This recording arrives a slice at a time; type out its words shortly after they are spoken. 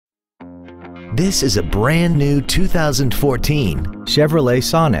This is a brand new 2014 Chevrolet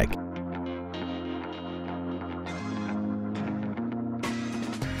Sonic.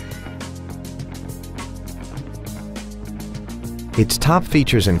 Its top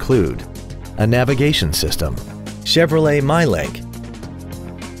features include a navigation system, Chevrolet MyLink,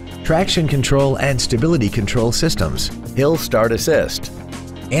 traction control and stability control systems, hill start assist,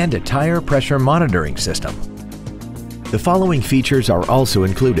 and a tire pressure monitoring system. The following features are also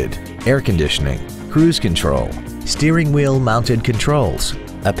included: air conditioning, cruise control, steering wheel mounted controls,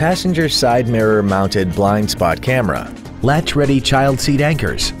 a passenger side mirror mounted blind spot camera, latch-ready child seat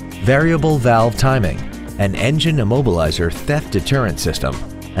anchors, variable valve timing, an engine immobilizer theft deterrent system,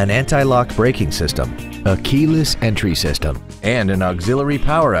 an anti-lock braking system, a keyless entry system, and an auxiliary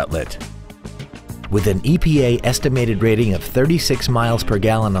power outlet. With an EPA estimated rating of 36 miles per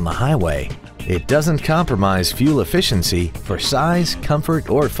gallon on the highway, it doesn't compromise fuel efficiency for size, comfort,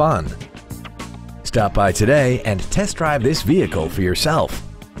 or fun. Stop by today and test drive this vehicle for yourself.